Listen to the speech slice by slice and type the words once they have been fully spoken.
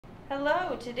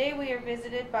Hello, today we are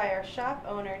visited by our shop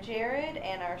owner Jared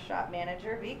and our shop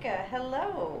manager Vika.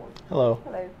 Hello. Hello.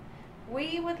 Hello.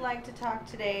 We would like to talk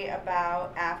today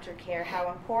about aftercare,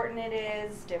 how important it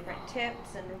is, different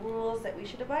tips and rules that we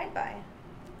should abide by.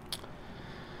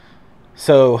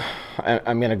 So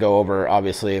I'm going to go over,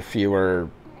 obviously, if you were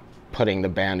putting the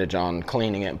bandage on,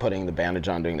 cleaning it and putting the bandage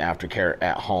on, doing the aftercare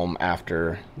at home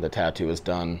after the tattoo is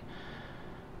done.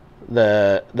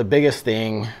 The biggest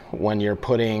thing when you're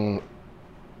putting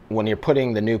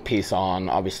the new piece on,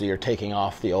 obviously you're taking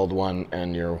off the old one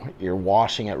and you're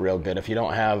washing it real good. If you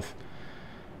don't have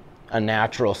a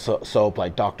natural soap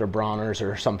like Dr. Bronner's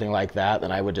or something like that,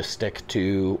 then I would just stick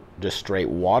to just straight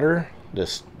water,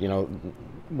 just, you know,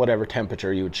 whatever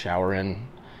temperature you would shower in,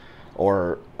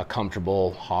 or a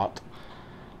comfortable hot,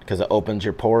 because it opens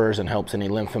your pores and helps any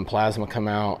lymph and plasma come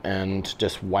out. And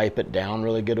just wipe it down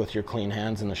really good with your clean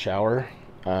hands in the shower.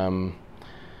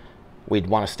 We'd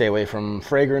want to stay away from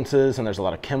fragrances, and there's a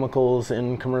lot of chemicals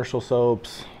in commercial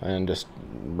soaps and just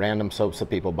random soaps that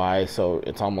people buy. So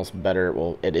it's almost better,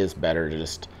 well, it is better to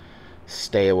just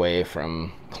stay away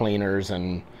from cleaners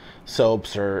and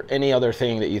soaps or any other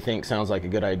thing that you think sounds like a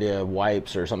good idea,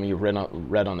 wipes or something you've read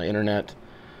on the internet.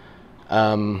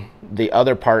 The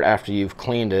other part after you've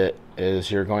cleaned it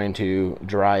is you're going to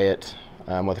dry it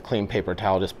with a clean paper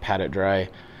towel. Just pat it dry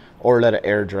or let it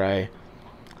air dry.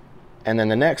 And then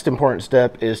the next important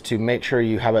step is to make sure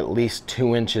you have at least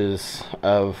 2 inches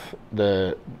of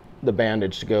the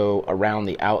bandage to go around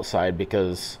the outside,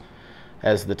 because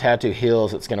as the tattoo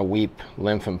heals, it's going to weep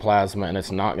lymph and plasma, and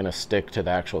it's not going to stick to the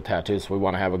actual tattoo. So we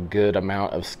want to have a good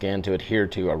amount of skin to adhere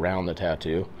to around the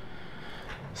tattoo.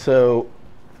 So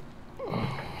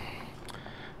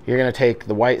you're going to take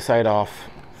the white side off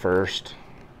first.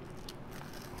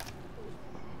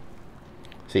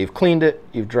 So you've cleaned it,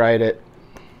 you've dried it.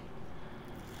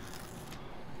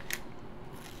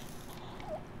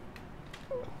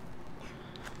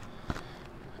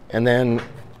 And then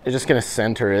you're just going to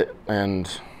center it, and,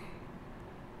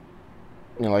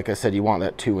 you know, like I said, you want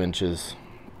that 2 inches.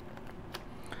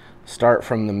 Start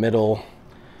from the middle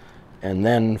and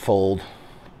then fold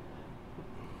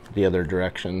the other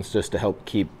directions, just to help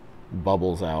keep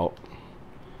bubbles out.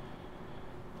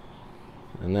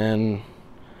 And then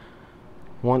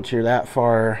once you're that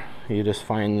far, you just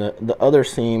find the other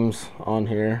seams on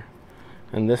here.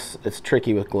 And this, it's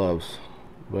tricky with gloves,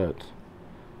 but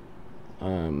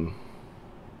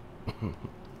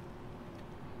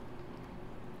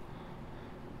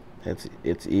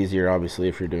it's easier obviously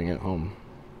if you're doing it at home.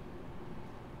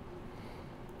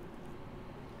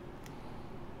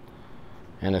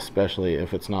 And especially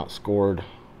if it's not scored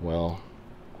well,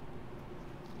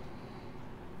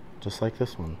 just like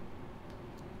this one.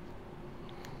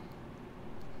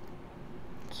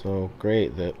 So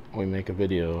great that we make a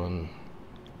video and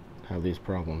have these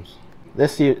problems.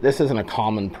 This isn't a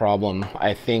common problem.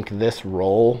 I think this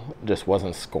roll just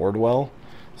wasn't scored well,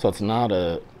 so it's not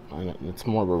it's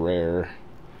more of a rare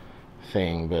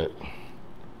thing, but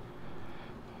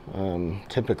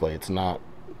typically it's not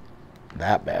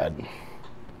that bad.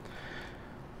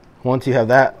 Once you have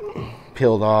that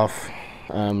peeled off,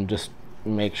 just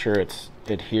make sure it's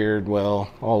adhered well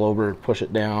all over, push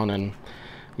it down, and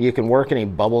you can work any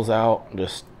bubbles out.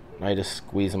 I just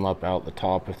squeeze them up out the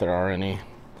top if there are any,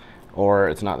 or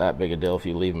it's not that big a deal if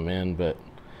you leave them in, but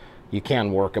you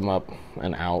can work them up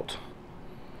and out.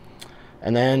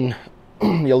 And then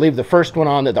you'll leave the first one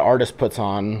on that the artist puts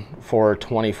on for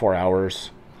 24 hours.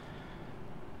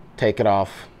 Take it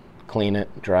off, clean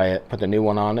it, dry it, put the new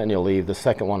one on, and you'll leave the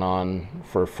second one on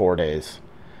for 4 days.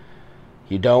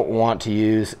 You don't want to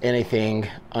use anything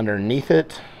underneath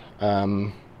it,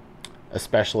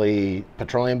 especially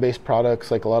petroleum-based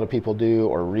products like a lot of people do,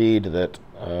 or read that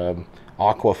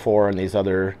Aquaphor and these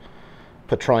other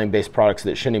petroleum-based products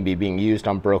that shouldn't be being used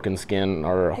on broken skin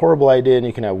are a horrible idea, and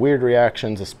you can have weird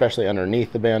reactions, especially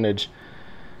underneath the bandage.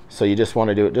 So you just want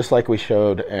to do it just like we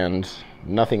showed, and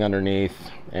nothing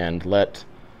underneath, and let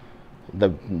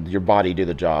your body do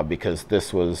the job, because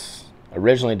this was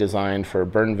originally designed for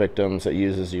burn victims. It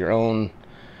uses your own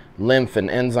lymph and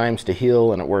enzymes to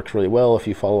heal, and it works really well if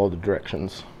you follow the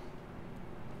directions.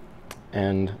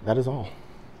 And that is all.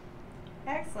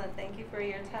 Excellent. Thank you for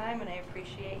your time, and I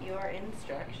appreciate your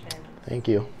instructions. Thank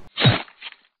you.